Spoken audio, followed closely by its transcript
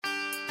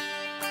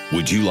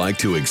Would you like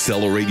to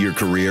accelerate your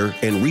career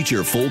and reach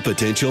your full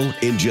potential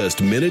in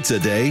just minutes a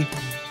day?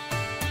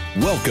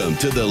 Welcome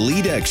to the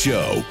LeadX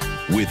Show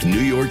with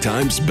New York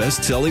Times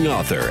best-selling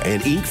author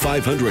and Inc.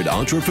 500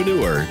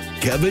 entrepreneur,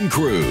 Kevin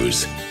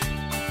Cruz.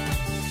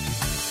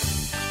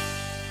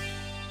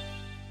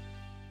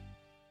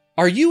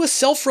 Are you a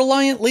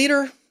self-reliant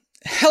leader?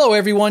 Hello,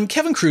 everyone.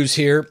 Kevin Cruz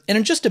here. And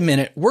in just a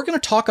minute, we're going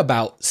to talk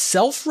about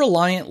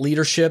self-reliant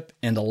leadership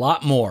and a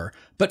lot more.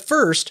 But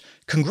first,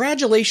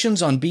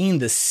 congratulations on being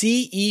the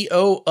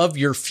CEO of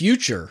your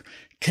future.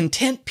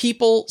 Content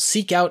people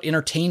seek out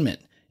entertainment.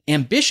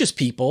 Ambitious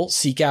people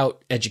seek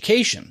out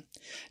education.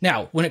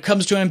 Now, when it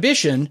comes to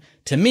ambition,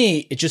 to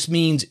me, it just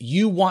means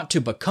you want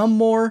to become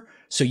more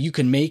so you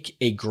can make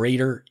a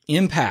greater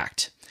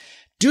impact.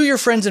 Do your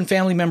friends and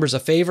family members a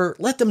favor.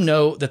 Let them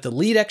know that the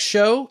LeadX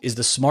Show is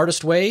the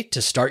smartest way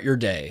to start your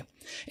day.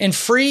 And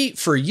free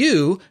for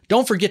you,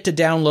 don't forget to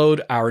download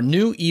our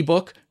new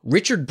ebook,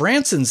 Richard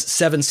Branson's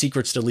 7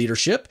 Secrets to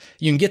Leadership.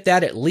 You can get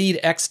that at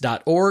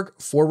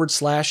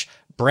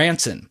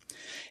leadx.org/Branson.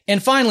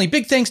 And finally,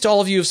 big thanks to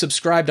all of you who have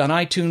subscribed on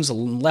iTunes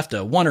and left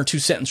a 1 or 2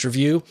 sentence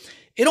review.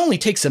 It only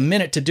takes a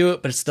minute to do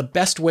it, but it's the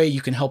best way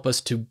you can help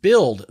us to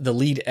build the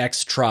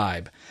LeadX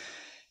tribe.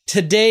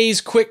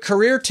 Today's quick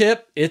career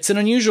tip, it's an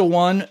unusual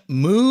one.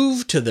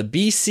 Move to the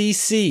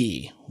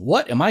BCC.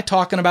 What am I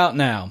talking about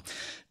now?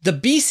 The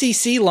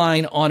BCC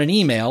line on an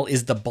email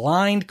is the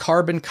blind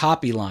carbon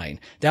copy line.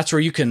 That's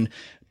where you can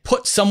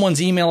put someone's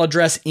email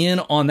address in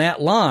on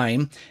that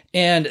line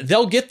and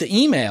they'll get the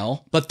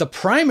email, but the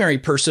primary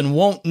person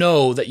won't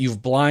know that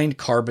you've blind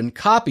carbon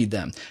copied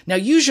them. Now,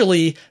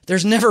 usually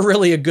there's never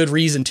really a good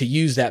reason to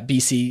use that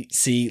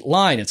BCC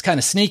line. It's kind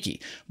of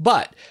sneaky,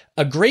 but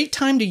a great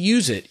time to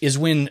use it is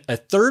when a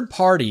third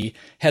party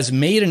has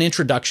made an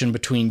introduction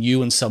between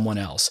you and someone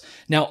else.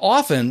 Now,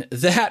 often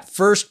that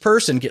first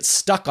person gets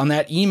stuck on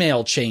that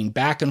email chain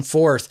back and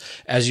forth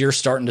as you're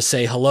starting to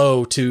say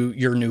hello to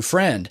your new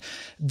friend.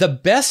 The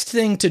best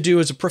thing to do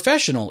as a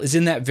professional is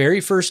in that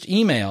very first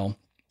email,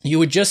 you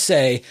would just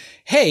say,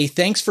 hey,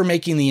 thanks for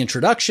making the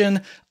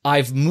introduction.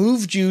 I've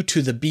moved you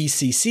to the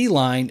BCC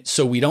line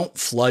so we don't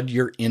flood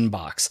your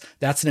inbox.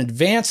 That's an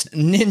advanced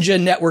ninja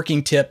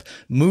networking tip.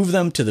 Move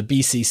them to the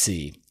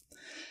BCC.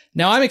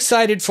 Now, I'm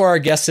excited for our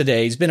guest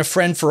today. He's been a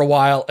friend for a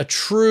while, a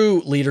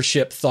true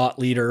leadership thought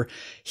leader.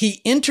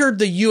 He entered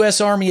the U.S.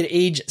 Army at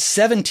age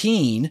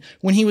 17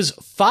 when he was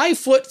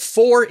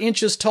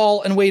 5'4"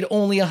 tall and weighed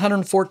only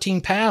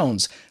 114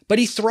 pounds. But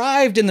he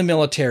thrived in the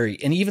military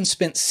and even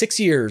spent 6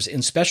 years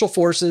in special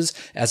forces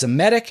as a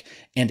medic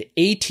and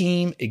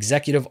A-team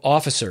executive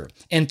officer,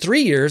 and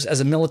 3 years as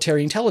a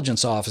military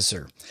intelligence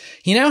officer.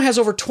 He now has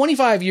over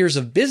 25 years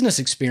of business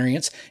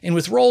experience and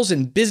with roles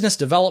in business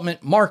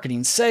development,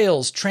 marketing,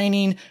 sales,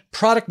 training,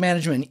 product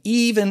management, and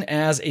even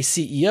as a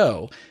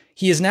CEO.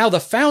 He is now the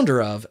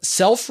founder of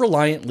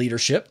Self-Reliant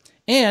Leadership,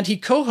 and he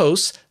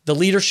co-hosts the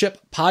Leadership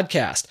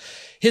Podcast.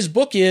 His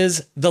book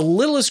is The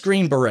Littlest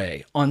Green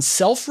Beret on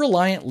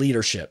Self-Reliant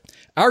Leadership.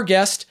 Our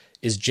guest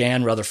is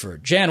Jan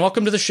Rutherford. Jan,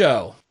 welcome to the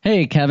show.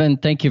 Hey, Kevin.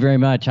 Thank you very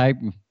much.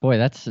 Boy,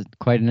 that's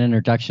quite an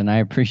introduction. I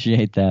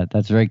appreciate that.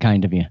 That's very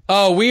kind of you.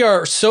 Oh, we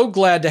are so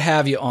glad to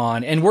have you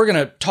on, and we're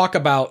going to talk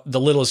about The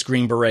Littlest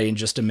Green Beret in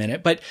just a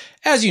minute. But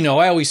as you know,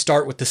 I always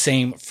start with the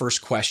same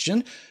first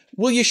question.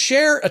 Will you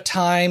share a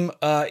time,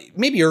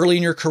 maybe early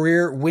in your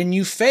career, when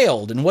you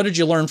failed, and what did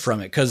you learn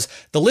from it? Because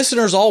the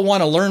listeners all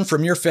want to learn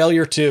from your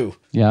failure too.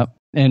 Yep.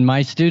 And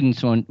my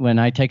students, when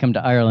I take them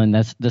to Ireland,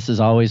 this is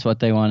always what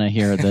they want to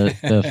hear,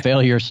 the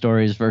failure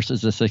stories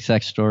versus the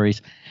success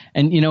stories.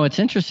 And, you know, what's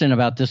interesting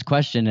about this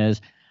question is,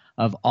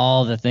 of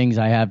all the things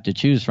I have to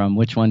choose from,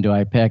 which one do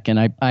I pick? And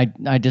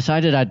I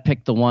decided I'd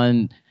pick the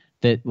one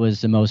that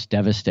was the most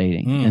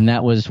devastating. And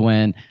that was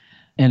when,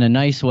 in a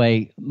nice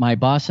way, my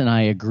boss and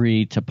I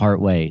agreed to part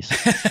ways.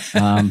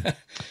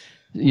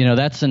 You know,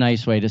 that's a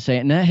nice way to say it.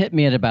 And that hit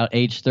me at about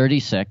age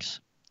 36.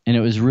 And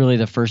it was really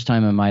the first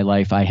time in my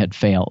life I had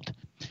failed.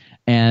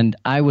 And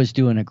I was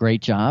doing a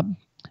great job.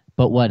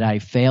 But what I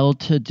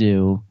failed to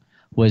do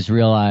was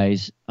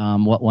realize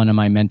what one of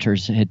my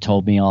mentors had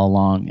told me all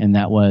along. And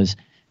that was,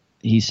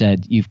 he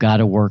said, you've got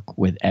to work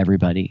with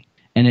everybody.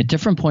 And at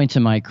different points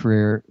in my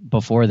career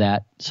before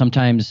that,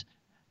 sometimes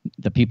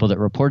the people that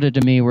reported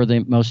to me were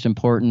the most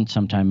important.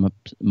 Sometimes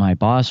my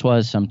boss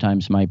was,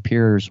 sometimes my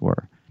peers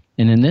were.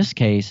 And in this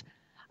case,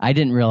 I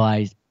didn't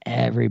realize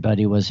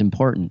everybody was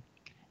important.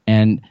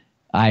 And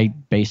I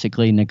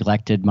basically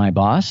neglected my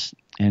boss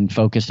and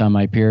focused on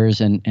my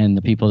peers and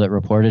the people that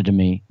reported to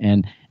me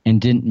and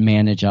didn't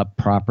manage up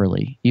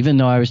properly. Even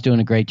though I was doing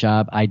a great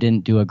job, I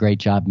didn't do a great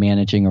job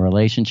managing a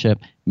relationship,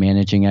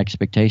 managing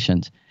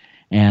expectations.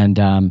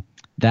 And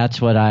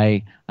that's what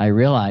I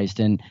realized.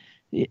 And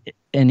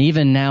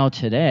even now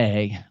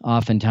today,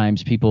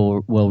 oftentimes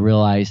people will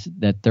realize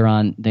that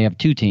they have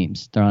two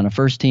teams. They're on a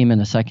first team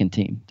and a second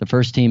team. The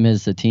first team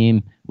is the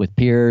team with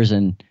peers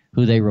and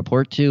who they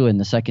report to, and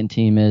the second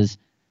team is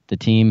the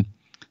team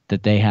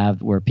that they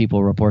have where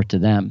people report to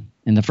them.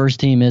 And the first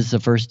team is the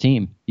first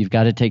team. You've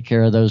got to take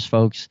care of those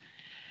folks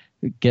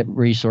get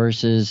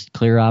resources,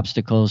 clear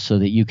obstacles so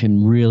that you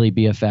can really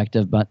be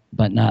effective, but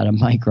not a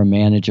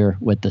micromanager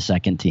with the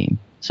second team.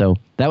 So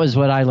that was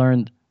what I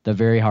learned the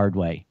very hard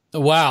way.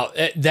 Wow,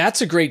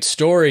 that's a great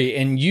story.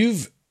 And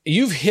you've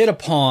hit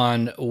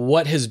upon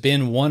what has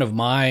been one of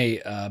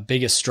my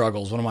biggest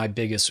struggles, one of my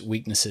biggest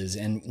weaknesses.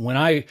 And when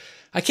I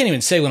can't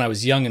even say when I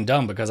was young and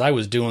dumb, because I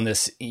was doing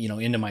this,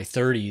 into my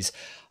 30s.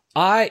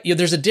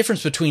 There's a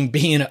difference between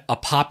being a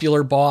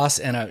popular boss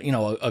and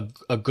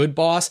a good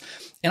boss.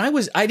 And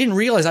I didn't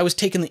realize I was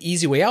taking the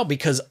easy way out,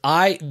 because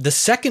the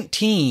second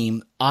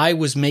team, I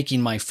was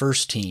making my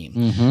first team.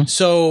 Mm-hmm.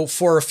 So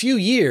for a few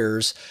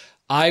years,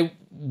 I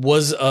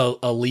was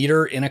a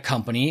leader in a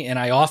company, and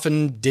I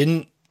often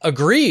didn't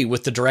agree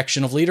with the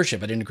direction of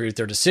leadership. I didn't agree with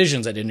their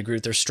decisions. I didn't agree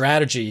with their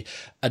strategy.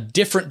 A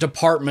different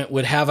department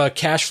would have a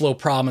cash flow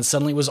problem, and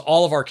suddenly it was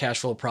all of our cash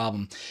flow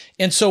problem.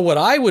 And so what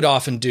I would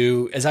often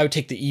do is I would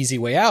take the easy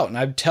way out, and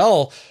I would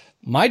tell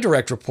my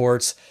direct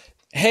reports,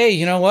 hey,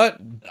 you know what?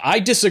 I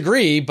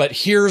disagree, but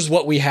here's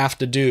what we have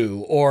to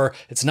do. Or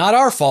it's not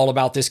our fault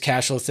about this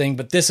cash flow thing,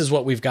 but this is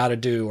what we've got to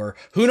do. Or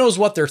who knows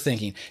what they're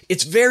thinking.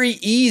 It's very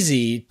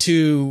easy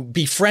to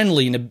be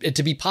friendly and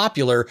to be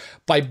popular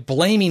by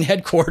blaming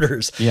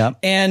headquarters. Yeah.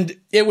 And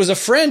it was a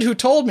friend who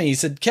told me, he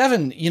said,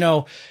 Kevin,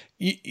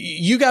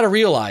 you got to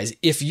realize,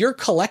 if you're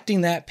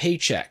collecting that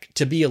paycheck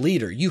to be a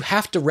leader, you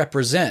have to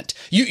represent.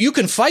 You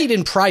can fight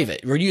in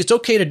private, or it's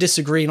okay to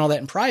disagree and all that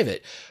in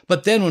private.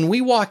 But then when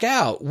we walk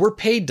out, we're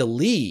paid to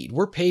lead.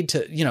 We're paid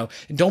to, you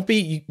don't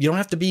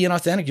have to be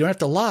inauthentic. You don't have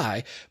to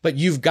lie, but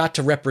you've got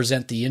to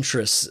represent the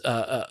interests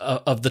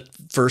of the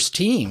first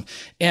team.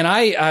 And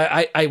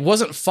I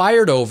wasn't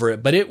fired over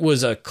it, but it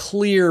was a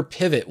clear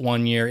pivot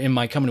one year in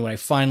my company when I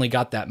finally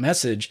got that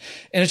message.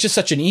 And it's just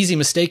such an easy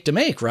mistake to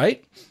make,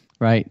 right?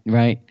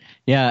 Right.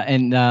 Yeah.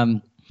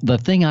 And the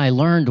thing I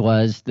learned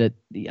was that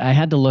I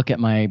had to look at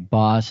my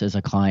boss as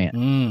a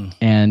client.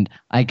 And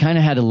I kind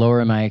of had to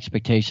lower my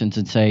expectations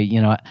and say,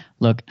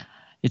 look,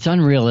 it's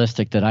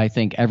unrealistic that I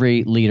think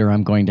every leader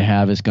I'm going to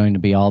have is going to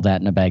be all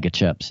that in a bag of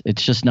chips.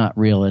 It's just not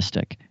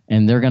realistic.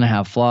 And they're going to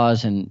have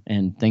flaws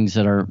and things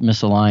that are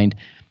misaligned,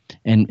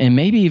 and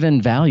maybe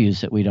even values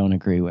that we don't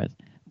agree with.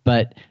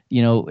 But,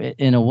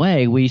 in a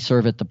way, we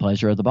serve at the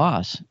pleasure of the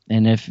boss.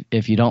 And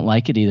if you don't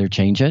like it, either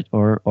change it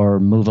or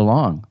move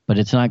along. But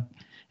it's not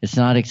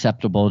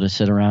acceptable to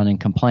sit around and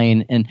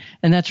complain. And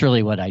that's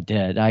really what I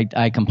did.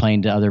 I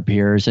complained to other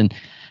peers, and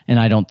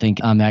I don't think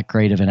I'm that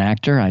great of an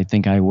actor. I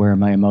think I wear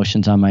my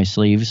emotions on my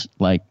sleeves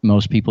like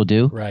most people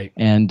do. Right.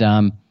 And,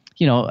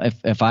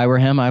 if I were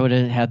him, I would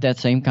have had that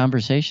same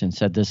conversation,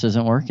 said this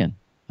isn't working.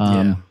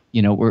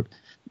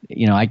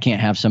 I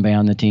can't have somebody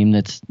on the team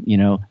that's,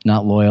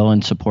 not loyal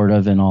and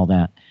supportive and all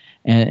that.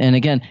 And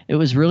again, it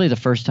was really the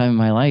first time in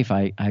my life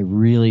I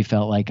really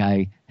felt like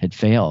I had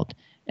failed.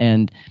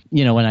 And,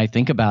 when I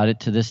think about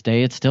it to this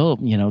day, it's still,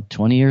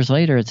 20 years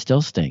later, it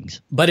still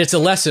stings. But it's a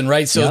lesson,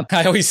 right? So Yep.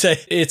 I always say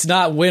it's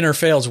not win or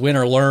fail, it's win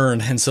or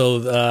learn. And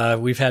so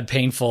we've had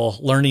painful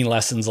learning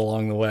lessons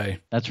along the way.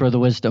 That's where the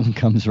wisdom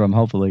comes from,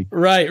 hopefully.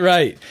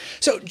 Right.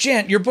 So,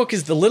 Jan, your book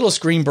is The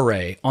Littlest Green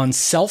Beret on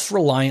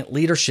Self-Reliant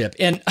Leadership.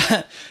 And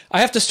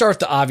I have to start with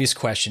the obvious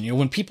question.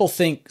 When people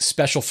think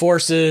special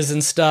forces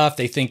and stuff,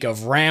 they think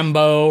of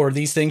Rambo or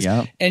these things.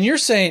 Yep. And you're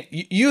saying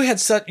you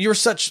were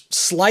such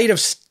slight of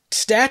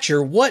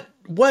stature. What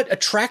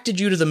attracted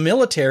you to the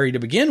military to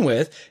begin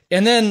with,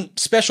 and then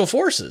special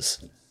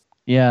forces?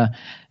 Yeah,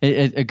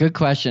 a good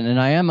question. And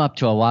I am up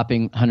to a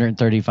whopping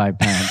 135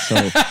 pounds. So,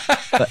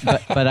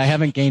 but I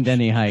haven't gained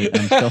any height.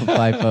 I'm still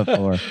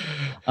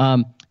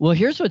 5'4". Well,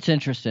 here's what's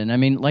interesting. I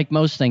mean, like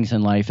most things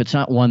in life, it's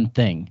not one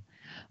thing.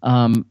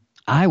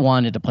 I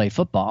wanted to play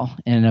football,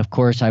 and of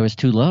course, I was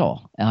too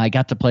little. I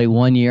got to play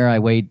 1 year. I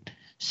weighed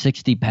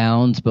 60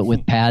 pounds, but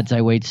with pads,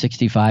 I weighed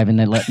 65, and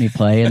they let me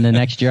play. And the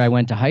next year I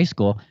went to high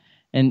school,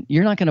 and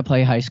you're not going to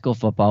play high school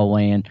football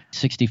weighing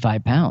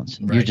 65 pounds.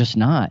 Right. You're just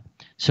not.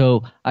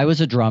 So I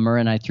was a drummer,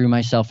 and I threw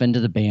myself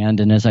into the band.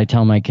 And as I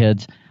tell my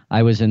kids,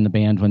 I was in the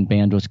band when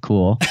band was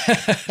cool.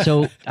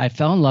 So I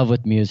fell in love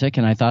with music,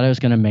 and I thought I was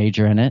going to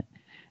major in it.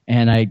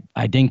 And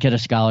I didn't get a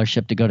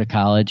scholarship to go to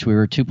college. We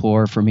were too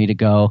poor for me to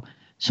go.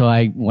 So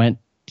I went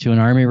to an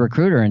Army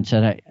recruiter and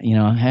said, hey,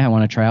 I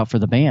want to try out for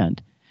the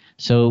band.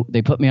 So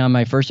they put me on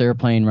my first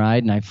airplane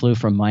ride, and I flew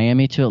from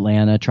Miami to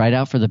Atlanta, tried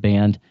out for the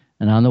band,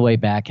 and on the way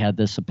back had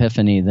this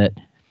epiphany that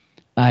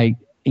I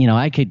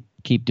could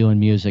keep doing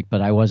music,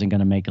 but I wasn't going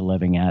to make a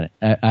living at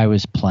it. I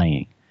was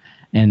playing,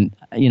 and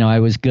I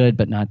was good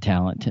but not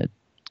talented.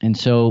 And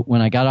so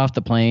when I got off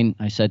the plane,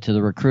 I said to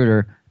the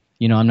recruiter,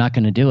 I'm not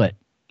going to do it.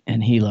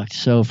 And he looked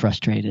so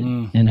frustrated.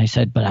 And I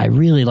said, but I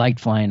really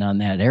liked flying on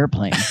that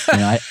airplane.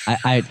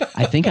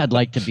 I think I'd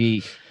like to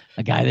be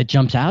a guy that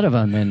jumps out of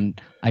them. And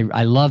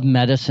I love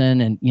medicine,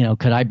 and,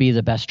 could I be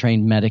the best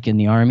trained medic in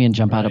the Army and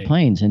jump out of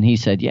planes? And he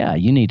said, yeah,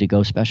 you need to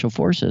go special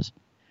forces.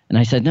 And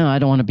I said, no, I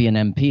don't want to be an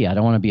MP. I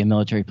don't want to be a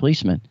military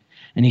policeman.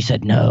 And he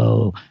said,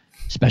 no,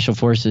 special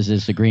forces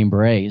is the Green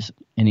Berets.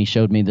 And he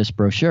showed me this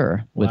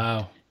brochure with,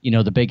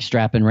 the big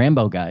strapping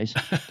Rambo guys.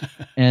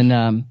 And,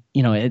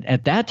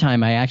 at that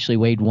time, I actually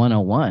weighed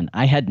 101.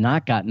 I had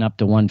not gotten up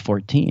to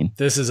 114.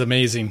 This is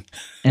amazing.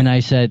 And I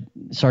said,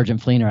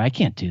 Sergeant Fleener, I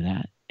can't do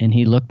that. And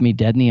he looked me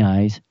dead in the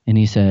eyes and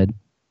he said,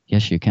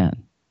 yes, you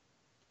can.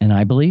 And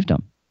I believed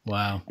him.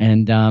 Wow.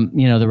 And,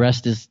 the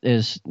rest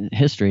is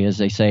history, as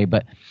they say.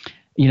 But,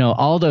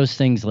 all those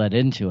things led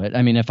into it.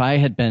 I mean, if I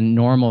had been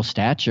normal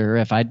stature,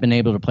 if I'd been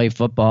able to play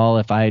football,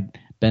 if I'd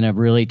been a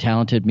really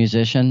talented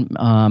musician,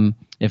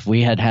 if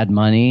we had had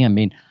money, I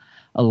mean,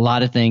 a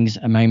lot of things,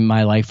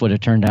 my life would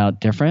have turned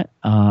out different.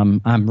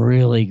 I'm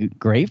really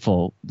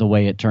grateful the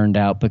way it turned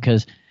out,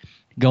 because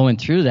going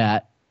through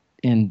that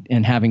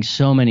and having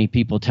so many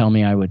people tell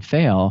me I would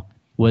fail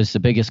was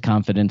the biggest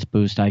confidence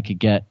boost I could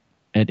get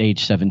at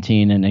age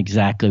 17, and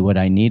exactly what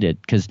I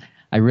needed, because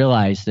I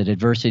realized that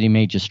adversity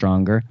made you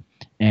stronger,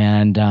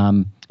 and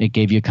it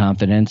gave you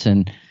confidence,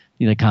 and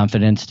the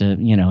confidence to,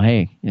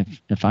 hey,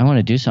 if I want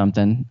to do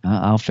something,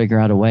 I'll figure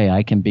out a way.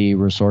 I can be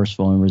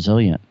resourceful and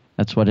resilient.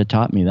 That's what it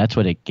taught me. That's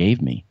what it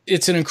gave me.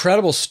 It's an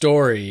incredible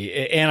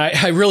story. And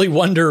I really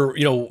wonder,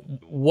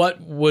 what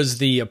was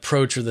the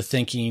approach or the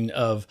thinking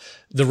of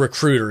the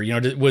recruiter?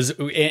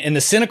 And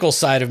the cynical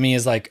side of me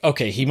is like,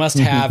 okay, he must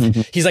have,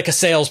 he's like a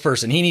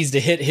salesperson. He needs to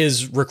hit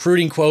his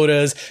recruiting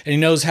quotas and he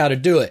knows how to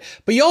do it.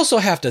 But you also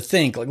have to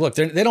think like, look,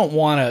 they don't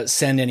want to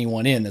send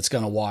anyone in that's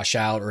going to wash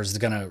out or is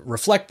going to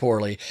reflect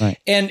poorly. Right.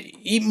 And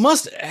you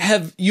must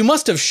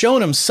have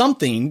shown him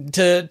something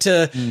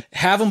to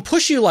have him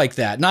push you like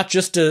that, not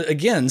just to,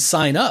 again,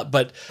 sign up,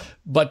 but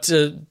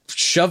to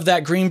shove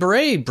that Green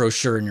Beret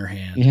brochure in your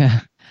hand. Yeah.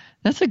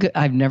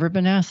 I've never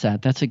been asked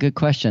that. That's a good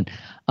question.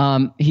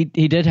 He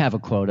did have a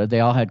quota. They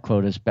all had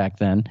quotas back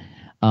then.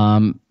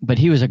 But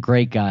he was a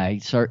great guy,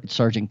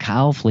 Sergeant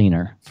Kyle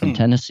Fleener from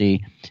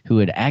Tennessee, who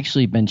had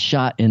actually been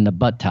shot in the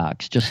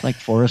buttocks, just like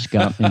Forrest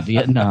Gump in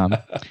Vietnam.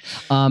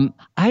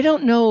 I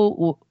don't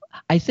know.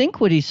 I think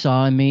what he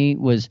saw in me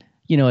was,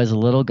 as a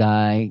little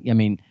guy, I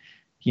mean,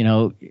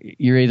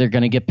 you're either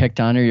going to get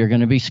picked on or you're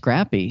going to be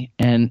scrappy.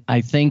 And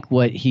I think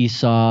what he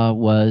saw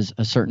was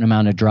a certain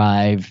amount of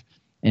drive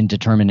and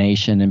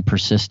determination and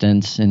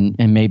persistence and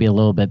maybe a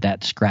little bit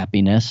that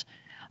scrappiness.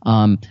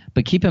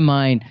 But keep in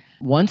mind,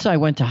 once I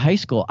went to high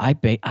school, I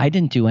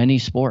didn't do any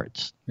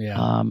sports.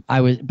 Yeah.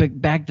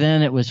 But back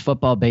then it was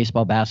football,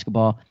 baseball,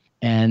 basketball.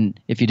 And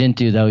if you didn't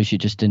do those, you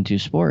just didn't do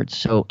sports.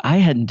 So I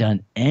hadn't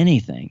done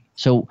anything.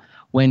 So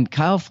when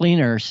Kyle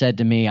Fleener said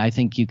to me, I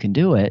think you can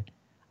do it,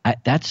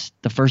 that's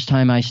the first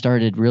time I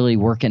started really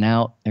working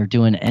out or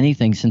doing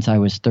anything since I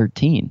was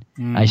 13.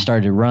 I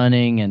started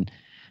running and,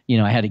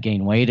 I had to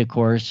gain weight, of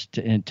course,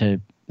 they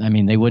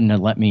wouldn't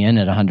have let me in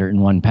at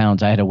 101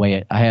 pounds. I had to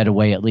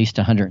weigh at least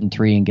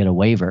 103 and get a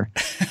waiver.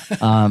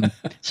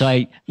 So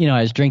I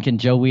was drinking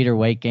Joe Weider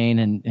weight gain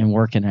and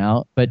working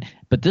out. But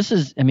this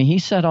is, he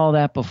said all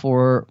that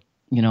before,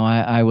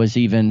 I was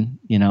even,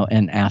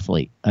 an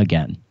athlete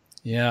again.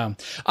 Yeah.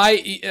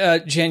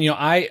 Jan,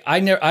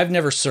 I've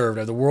never served.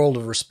 I have the world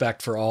of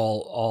respect for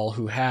all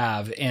who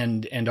have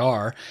and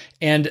are,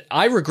 and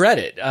I regret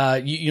it.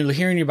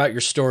 Hearing about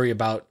your story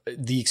about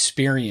the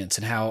experience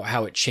and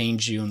how it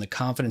changed you and the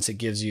confidence it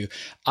gives you.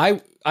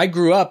 I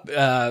grew up,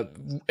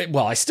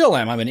 I still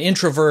am. I'm an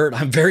introvert.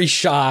 I'm very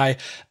shy.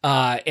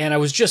 And I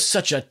was just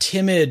such a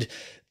timid,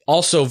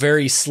 also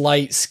very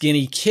slight,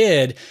 skinny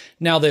kid.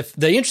 Now, the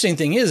interesting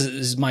thing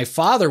is my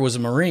father was a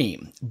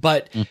Marine,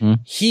 but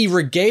he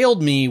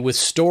regaled me with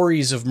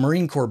stories of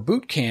Marine Corps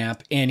boot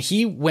camp, and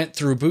he went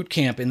through boot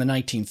camp in the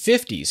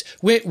 1950s.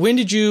 When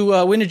did you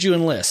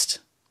enlist?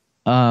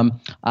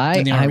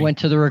 I went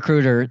to the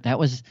recruiter. That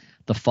was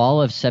the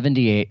fall of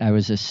 '78. I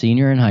was a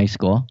senior in high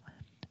school,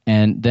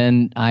 and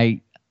then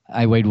I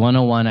weighed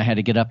 101. I had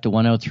to get up to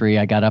 103.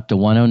 I got up to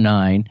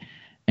 109,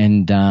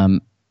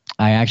 and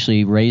I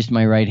actually raised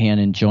my right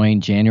hand and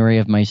joined January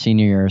of my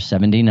senior year,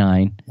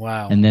 79.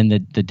 Wow. And then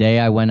the day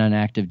I went on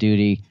active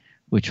duty,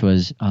 which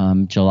was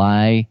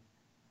July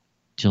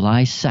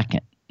 2nd,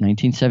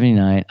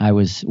 1979, I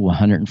was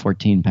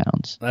 114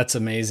 pounds. That's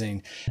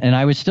amazing. And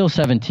I was still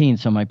 17,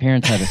 so my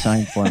parents had a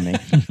sign for me.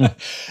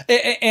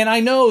 And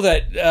I know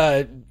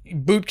that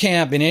boot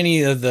camp in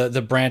any of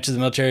the branches of the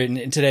military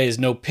today is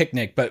no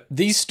picnic, but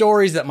these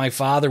stories that my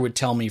father would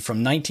tell me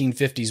from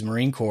 1950s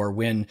Marine Corps,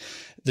 when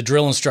the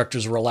drill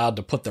instructors were allowed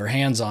to put their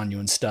hands on you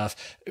and stuff,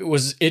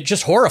 it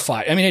just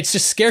horrified. It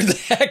just scared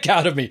the heck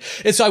out of me.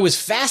 And so I was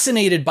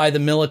fascinated by the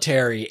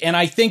military, and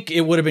I think it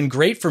would have been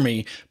great for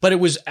me, but it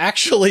was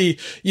actually,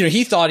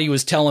 he thought he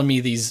was telling me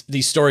these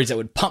stories that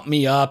would pump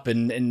me up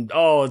and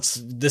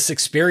it's this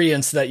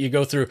experience that you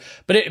go through,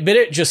 but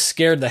it just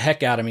scared the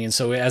heck out of me. And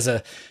so as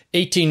a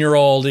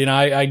 18-year-old,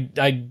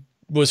 I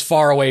was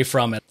far away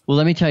from it. Well,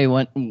 let me tell you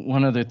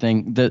one other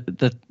thing.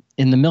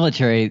 In the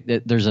military,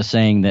 there's a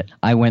saying that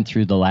I went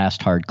through the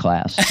last hard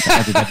class.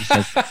 Everybody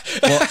says,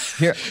 well,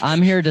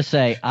 I'm here to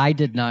say I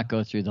did not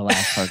go through the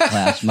last hard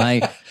class.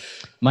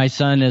 My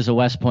son is a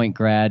West Point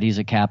grad. He's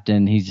a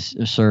captain. He's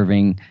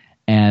serving.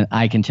 And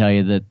I can tell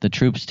you that the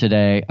troops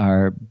today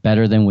are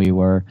better than we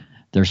were.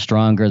 They're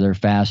stronger. They're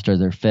faster.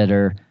 They're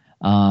fitter.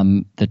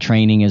 The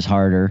training is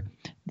harder.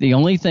 The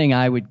only thing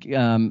I would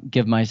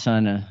give my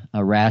son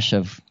a rash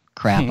of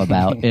crap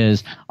about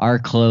is our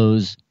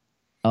clothes,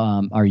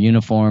 our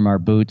uniform, our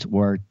boots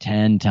were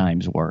 10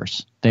 times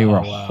worse. They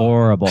were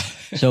horrible.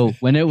 So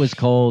when it was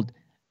cold,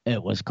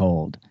 it was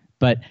cold.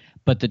 But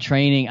the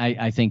training,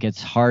 I think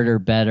it's harder,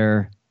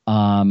 better.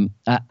 I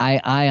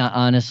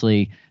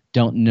honestly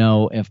don't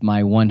know if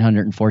my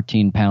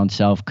 114-pound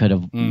self could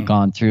have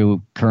gone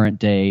through current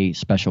day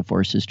Special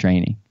Forces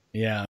training.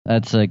 Yeah.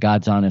 That's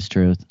God's honest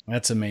truth.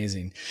 That's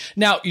amazing.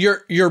 Now,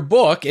 your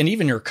book and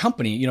even your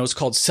company, it's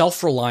called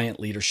Self-Reliant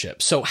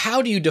Leadership. So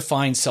how do you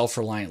define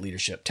self-reliant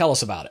leadership? Tell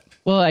us about it.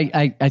 Well,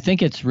 I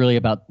think it's really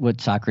about what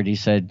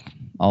Socrates said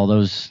all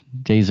those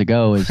days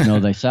ago is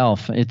know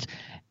thyself.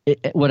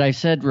 What I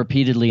said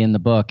repeatedly in the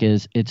book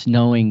is it's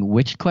knowing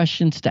which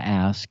questions to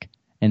ask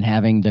and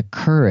having the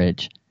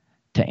courage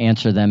to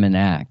answer them and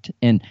act.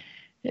 And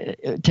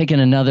taking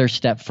another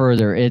step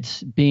further,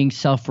 it's being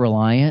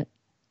self-reliant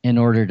in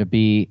order to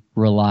be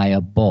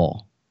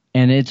reliable.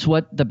 And it's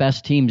what the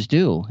best teams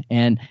do.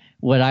 And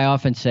what I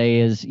often say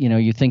is,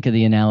 you think of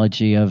the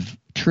analogy of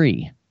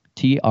tree,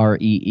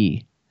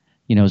 Tree.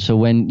 So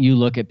when you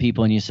look at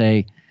people and you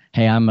say,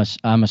 hey, I'm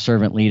a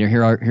servant leader,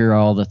 here are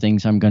all the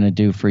things I'm going to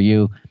do for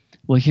you.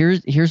 Well,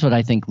 here's what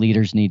I think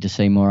leaders need to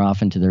say more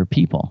often to their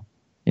people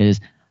is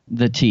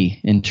the T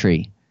in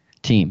tree,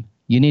 team.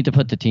 You need to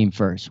put the team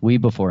first. We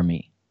before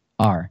me.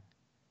 R,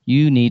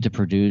 you need to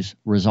produce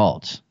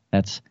results.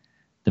 That's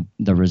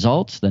the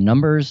results, the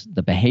numbers,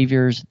 the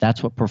behaviors.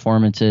 That's what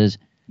performance is.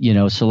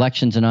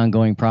 Selection's an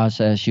ongoing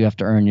process. You have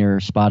to earn your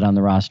spot on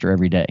the roster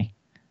every day.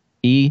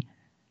 E,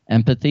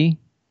 empathy,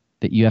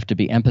 that you have to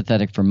be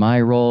empathetic for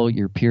my role,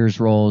 your peers'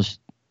 roles,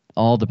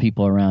 all the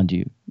people around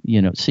you.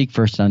 Seek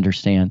first to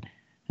understand.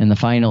 And the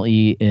final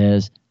E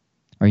is,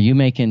 are you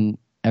making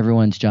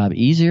everyone's job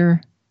easier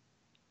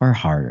or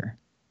harder?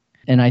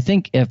 And I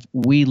think if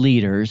we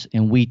leaders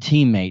and we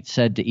teammates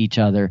said to each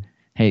other,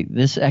 hey,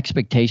 this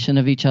expectation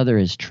of each other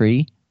is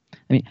tree.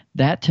 I mean,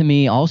 that to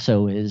me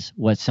also is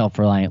what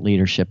self-reliant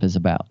leadership is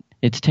about.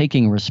 It's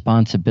taking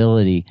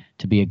responsibility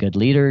to be a good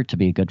leader, to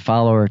be a good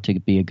follower, to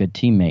be a good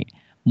teammate.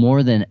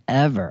 More than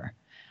ever,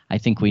 I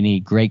think we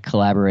need great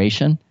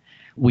collaboration.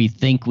 We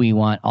think we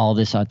want all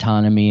this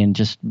autonomy and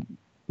just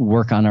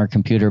work on our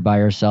computer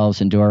by ourselves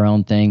and do our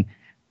own thing.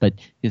 But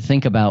you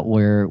think about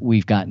where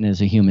we've gotten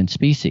as a human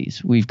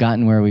species. We've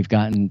gotten where we've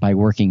gotten by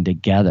working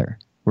together.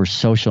 We're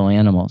social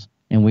animals.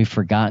 And we've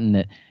forgotten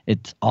that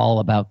it's all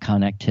about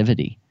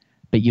connectivity.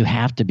 But you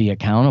have to be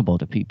accountable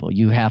to people.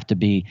 You have to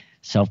be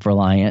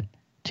self-reliant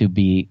to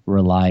be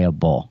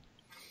reliable.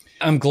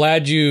 I'm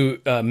glad you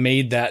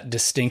made that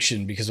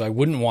distinction because I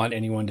wouldn't want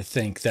anyone to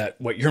think that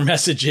what your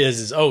message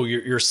is,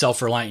 you're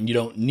self-reliant and you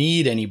don't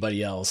need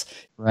anybody else.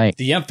 Right.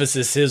 The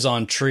emphasis is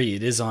on tree.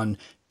 It is on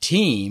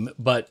team,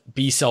 but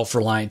be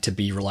self-reliant to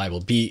be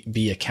reliable,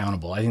 be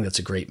accountable. I think that's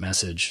a great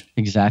message.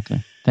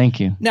 Exactly.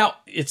 Thank you. Now,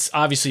 it's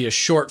obviously a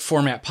short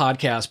format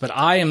podcast, but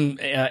I am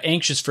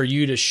anxious for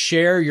you to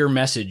share your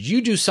message.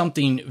 You do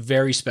something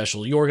very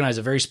special. You organize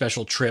a very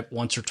special trip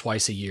once or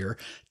twice a year.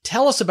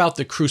 Tell us about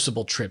the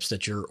Crucible trips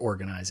that you're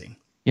organizing.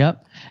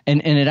 Yep.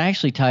 And it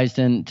actually ties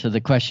into the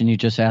question you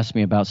just asked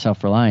me about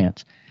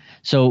self-reliance.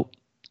 So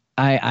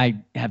I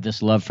have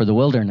this love for the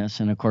wilderness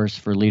and, of course,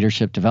 for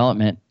leadership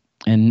development.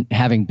 And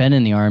having been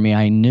in the Army,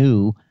 I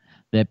knew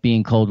that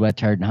being cold, wet,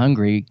 tired, and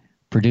hungry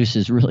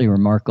produces really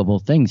remarkable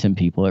things in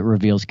people. It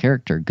reveals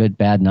character, good,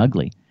 bad, and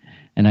ugly.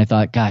 And I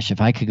thought, gosh,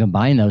 if I could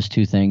combine those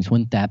two things,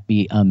 wouldn't that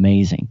be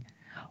amazing?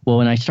 Well,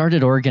 when I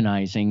started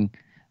organizing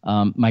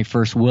my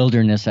first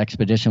wilderness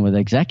expedition with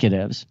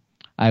executives,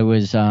 I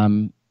was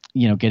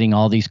getting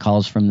all these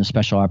calls from the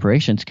special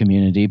operations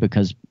community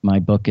because my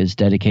book is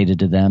dedicated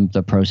to them.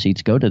 The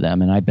proceeds go to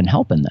them, and I've been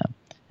helping them.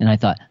 And I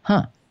thought,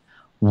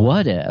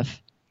 what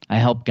if I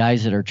help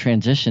guys that are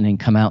transitioning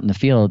come out in the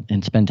field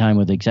and spend time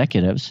with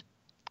executives,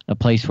 a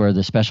place where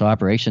the special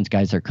operations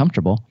guys are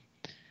comfortable,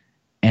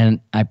 and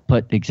I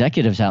put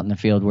executives out in the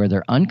field where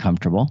they're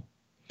uncomfortable,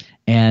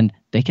 and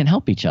they can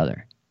help each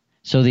other.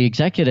 So the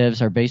executives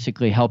are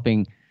basically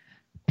helping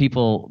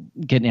people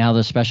getting out of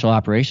the special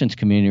operations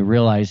community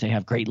realize they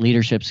have great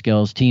leadership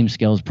skills, team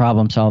skills,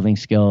 problem-solving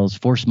skills,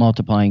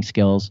 force-multiplying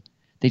skills.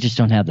 They just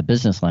don't have the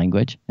business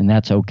language, and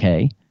that's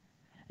okay.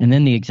 And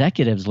then the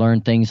executives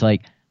learn things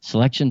like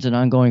selection's an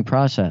ongoing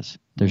process.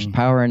 There's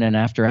power in an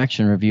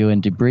after-action review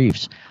and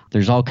debriefs.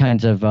 There's all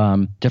kinds of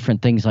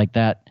different things like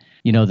that,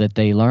 that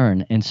they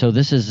learn. And so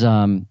this is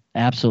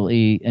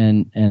absolutely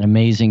an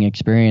amazing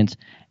experience.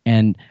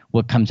 And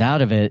what comes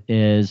out of it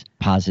is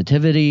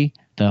positivity,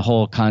 the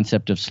whole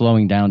concept of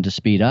slowing down to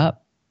speed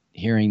up,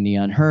 hearing the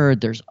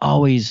unheard. There's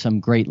always some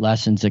great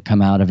lessons that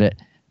come out of it,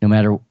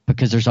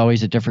 because there's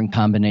always a different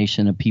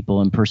combination of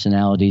people and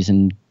personalities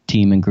and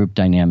team and group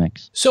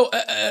dynamics. So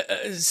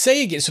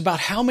say again, so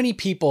about how many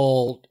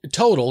people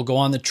total go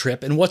on the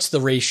trip, and what's the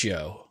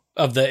ratio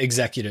of the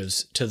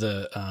executives to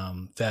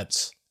the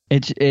vets?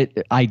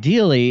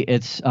 Ideally,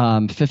 it's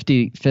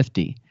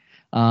 50-50.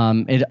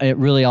 It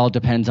really all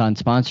depends on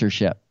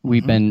sponsorship.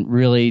 We've been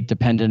really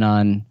dependent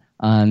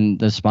on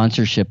the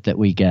sponsorship that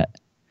we get.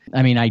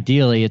 I mean,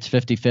 ideally, it's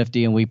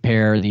 50-50, and we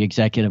pair the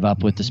executive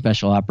up with the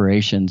special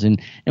operations. And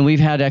we've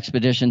had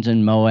expeditions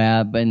in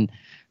Moab and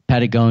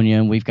Patagonia,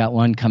 and we've got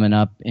one coming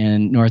up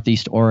in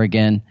Northeast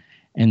Oregon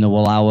in the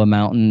Wallowa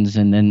Mountains,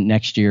 and then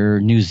next year,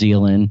 New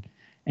Zealand.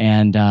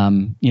 And,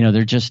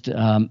 they're just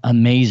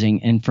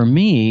amazing. And for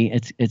me,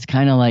 it's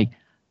kind of like,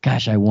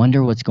 gosh, I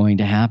wonder what's going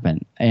to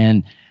happen.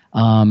 And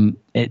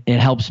it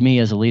helps me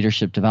as a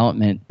leadership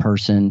development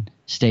person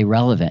stay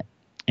relevant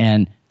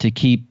and to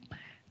keep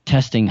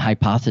testing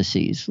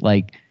hypotheses.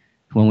 Like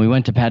when we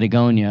went to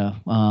Patagonia,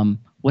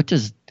 what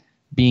does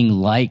being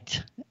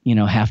liked,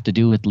 have to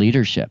do with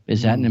leadership?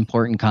 Is that an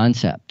important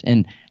concept?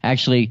 And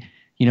actually,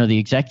 the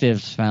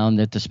executives found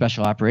that the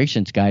special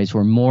operations guys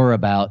were more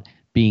about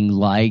being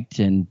liked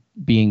and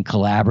being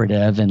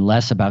collaborative and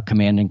less about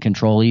command and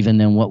control, even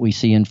than what we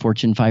see in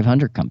Fortune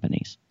 500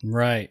 companies.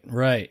 Right.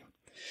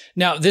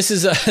 Now, this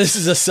is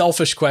a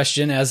selfish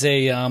question as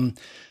a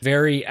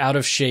very out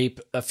of shape,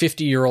 a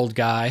 50-year-old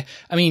guy.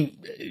 I mean,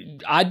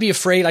 I'd be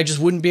afraid I just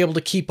wouldn't be able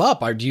to keep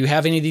up. Or do you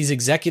have any of these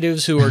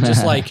executives who are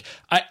just like,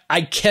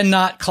 I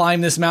cannot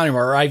climb this mountain,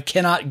 or I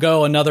cannot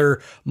go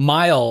another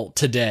mile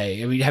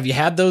today? I mean, have you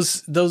had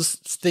those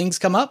things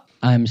come up?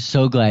 I'm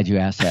so glad you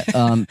asked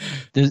that.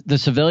 The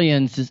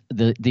civilians,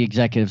 the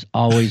executives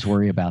always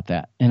worry about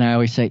that. And I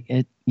always say,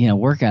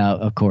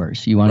 workout, of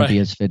course. You want to be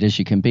as fit as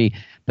you can be.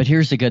 But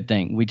here's the good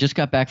thing. We just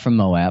got back from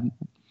Moab.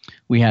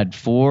 We had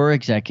 4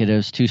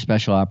 executives, 2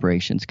 special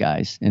operations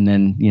guys, and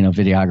then,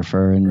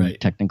 videographer and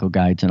technical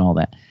guides and all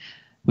that.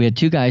 We had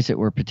 2 guys that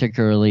were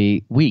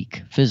particularly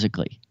weak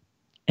physically.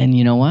 And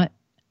you know what?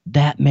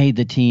 That made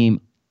the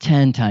team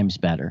 10 times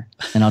better.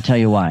 And I'll tell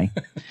you why.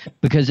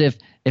 Because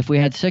if we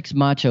had 6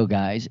 macho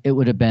guys, it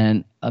would have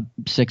been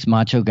 6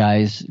 macho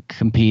guys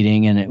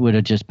competing, and it would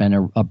have just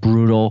been a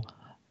brutal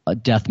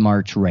death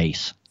march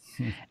race.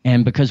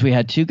 And because we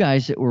had 2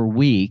 guys that were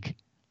weak,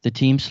 the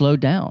team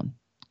slowed down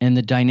and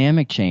the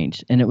dynamic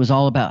changed. And it was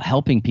all about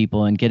helping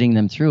people and getting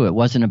them through. It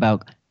wasn't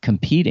about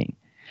competing.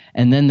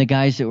 And then the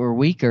guys that were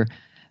weaker,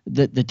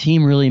 the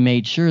team really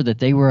made sure that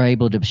they were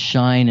able to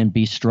shine and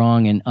be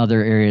strong in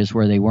other areas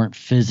where they weren't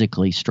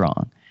physically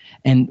strong.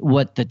 And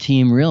what the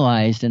team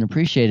realized and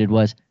appreciated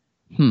was,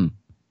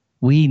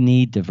 we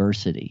need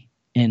diversity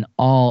in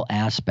all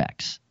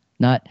aspects.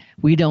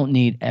 We don't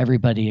need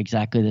everybody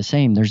exactly the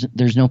same.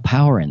 There's no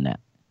power in that.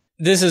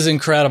 This is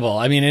incredible.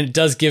 I mean, it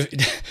does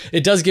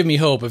give me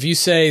hope. If you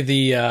say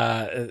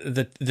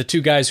the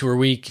 2 guys who are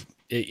weak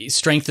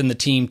strengthen the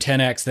team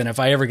 10x, then if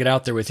I ever get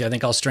out there with you, I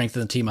think I'll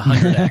strengthen the team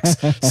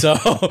 100x. So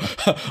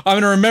I'm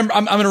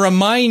going to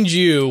remind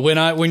you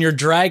when you're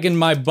dragging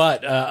my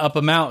butt up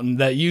a mountain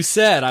that you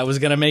said I was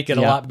going to make it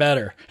a lot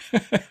better.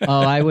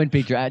 Oh, I wouldn't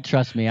be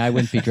trust me, I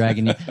wouldn't be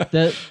dragging you.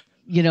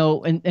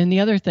 And the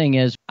other thing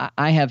is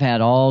I have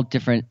had all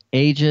different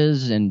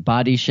ages and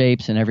body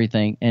shapes and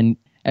everything. And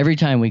every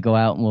time we go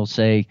out and we'll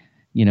say,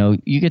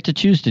 you get to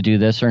choose to do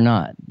this or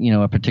not,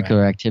 a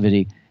particular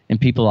activity.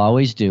 And people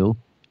always do.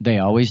 They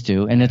always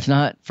do. And it's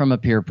not from a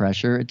peer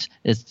pressure.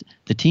 It's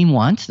the team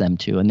wants them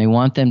to, and they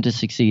want them to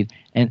succeed.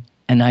 And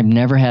I've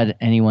never had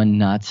anyone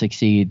not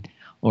succeed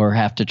or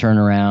have to turn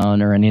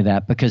around or any of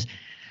that, because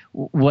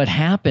what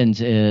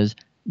happens is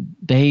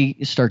they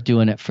start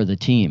doing it for the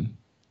team,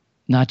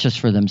 not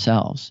just for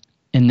themselves.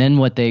 And then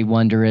what they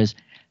wonder is,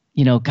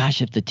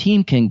 gosh, if the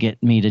team can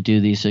get me to do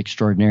these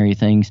extraordinary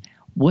things,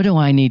 what do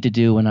I need to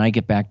do when I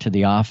get back to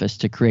the office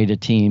to create a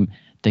team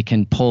that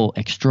can pull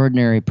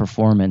extraordinary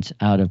performance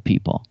out of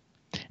people?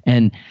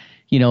 And,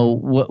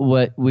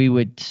 what we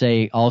would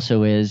say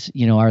also is,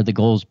 are the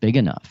goals big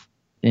enough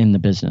in the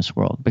business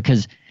world?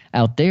 Because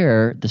out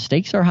there, the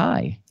stakes are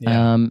high.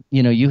 Yeah.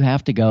 You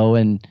have to go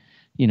and,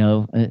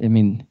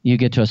 you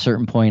get to a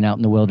certain point out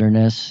in the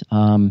wilderness,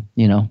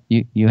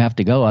 you have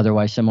to go.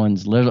 Otherwise,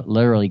 someone's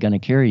literally going to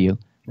carry you.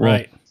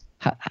 Right.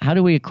 Well, how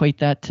do we equate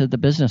that to the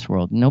business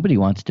world? Nobody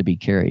wants to be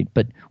carried,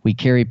 but we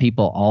carry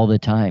people all the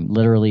time,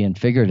 literally and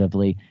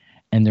figuratively,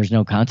 and there's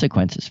no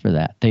consequences for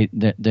that.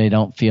 They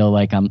don't feel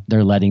like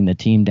they're letting the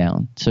team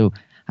down. So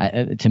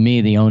to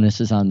me, the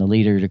onus is on the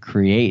leader to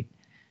create,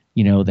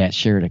 that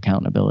shared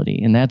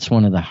accountability. And that's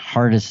one of the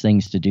hardest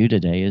things to do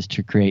today, is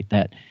to create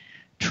that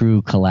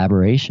true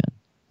collaboration.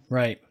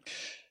 Right.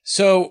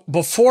 So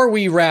before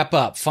we wrap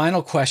up,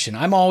 final question.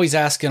 I'm always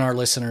asking our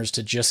listeners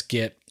to just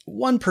get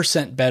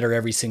 1% better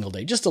every single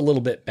day, just a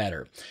little bit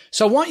better.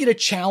 So I want you to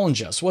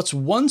challenge us. What's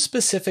one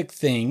specific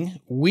thing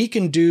we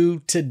can do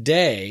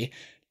today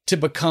to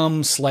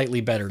become slightly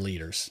better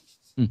leaders?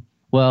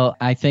 Well,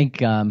 I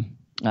think I'm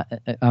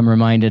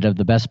reminded of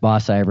the best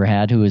boss I ever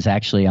had, who was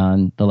actually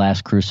on the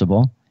last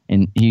Crucible,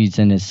 and he's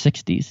in his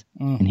 60s,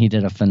 and he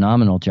did a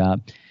phenomenal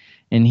job.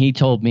 And he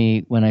told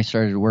me when I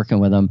started working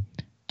with him,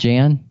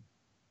 Jan,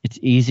 it's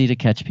easy to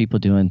catch people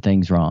doing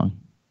things wrong.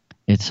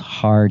 It's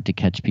hard to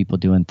catch people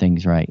doing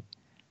things right.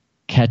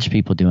 Catch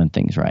people doing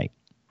things right.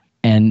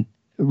 And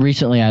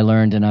recently I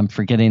learned, and I'm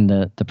forgetting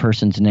the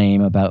person's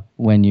name, about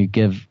when you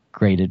give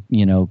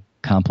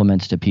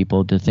compliments to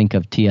people to think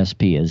of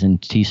TSP as in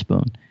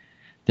teaspoon,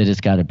 that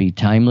it's got to be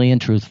timely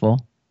and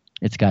truthful,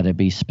 it's got to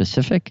be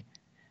specific,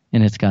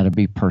 and it's got to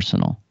be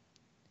personal.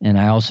 And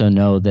I also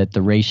know that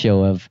the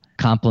ratio of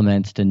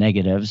compliments to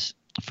negatives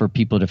for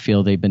people to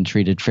feel they've been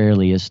treated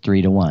fairly is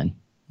 3-1.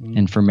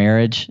 And for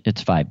marriage,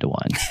 it's 5-1.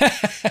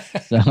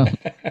 So.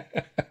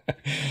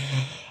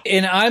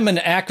 And I'm an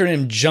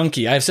acronym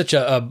junkie. I have such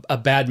a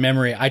bad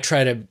memory. I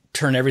try to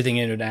turn everything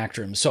into an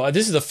acronym. So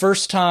this is the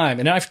first time,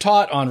 and I've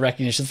taught on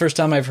recognition, the first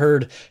time I've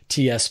heard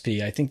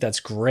TSP. I think that's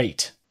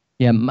great.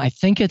 Yeah, I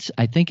think it's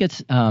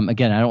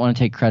again, I don't want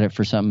to take credit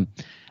for something.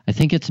 I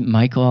think it's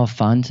Michael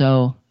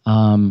Alfonso.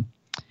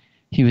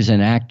 He was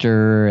an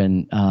actor,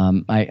 and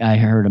I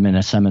heard him in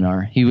a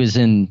seminar. He was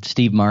in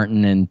Steve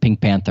Martin and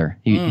Pink Panther.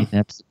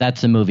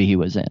 That's the movie he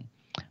was in.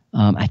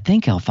 I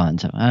think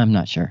Alfonso. I'm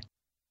not sure.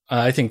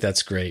 I think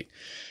that's great.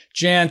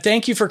 Jan,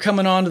 thank you for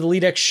coming on to the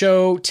LeadX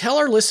Show. Tell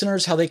our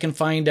listeners how they can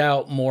find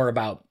out more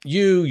about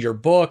you, your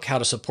book, how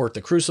to support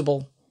the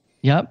Crucible.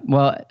 Yep.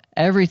 Well,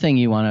 everything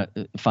you want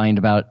to find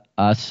about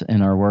us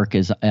and our work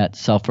is at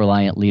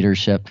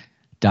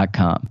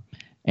selfreliantleadership.com.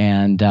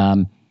 And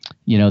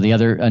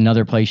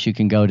another place you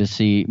can go to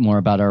see more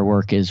about our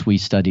work is We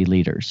Study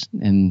Leaders,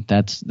 and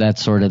that's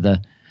sort of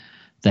the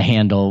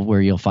handle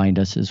where you'll find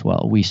us as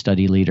well. We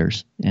Study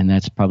Leaders, and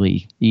that's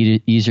probably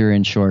easier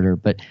and shorter.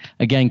 But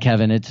again,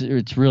 Kevin,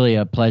 it's really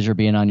a pleasure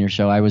being on your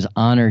show. I was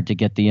honored to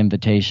get the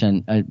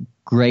invitation. A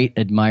great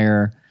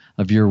admirer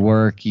of your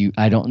work.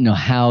 I don't know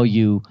how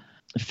you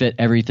fit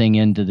everything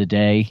into the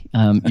day.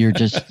 You're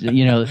just,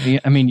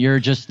 you're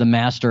just the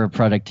master of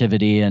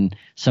productivity, and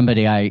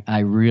somebody I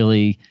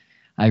really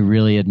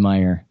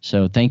admire.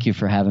 So thank you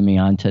for having me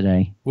on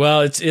today.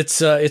 Well,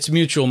 it's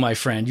mutual, my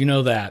friend. You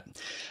know that.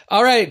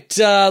 All right,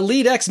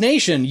 LeadX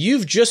Nation,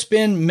 you've just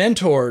been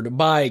mentored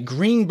by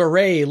Green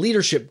Beret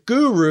leadership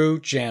guru,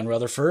 Jan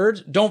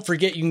Rutherford. Don't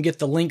forget you can get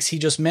the links he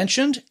just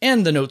mentioned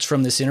and the notes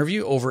from this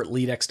interview over at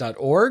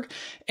leadx.org.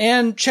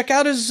 And check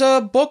out his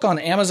book on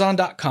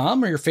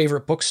Amazon.com or your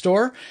favorite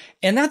bookstore.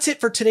 And that's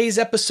it for today's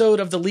episode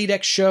of the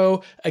LeadX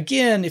Show.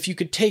 Again, if you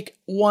could take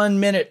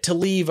 1 minute to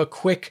leave a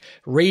quick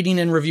rating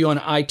and review on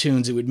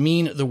iTunes, it would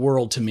mean the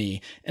world to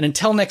me. And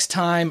until next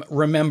time,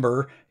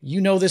 remember, you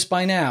know this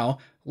by now,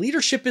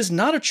 leadership is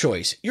not a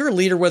choice. You're a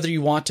leader whether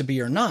you want to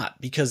be or not,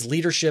 because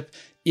leadership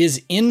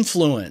is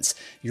influence.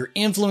 You're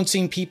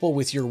influencing people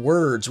with your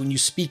words when you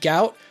speak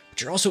out,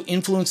 but you're also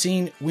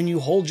influencing when you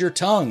hold your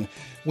tongue,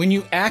 when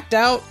you act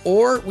out,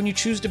 or when you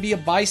choose to be a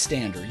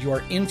bystander. You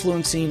are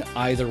influencing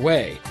either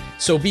way.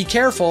 So be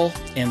careful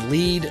and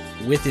lead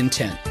with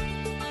intent.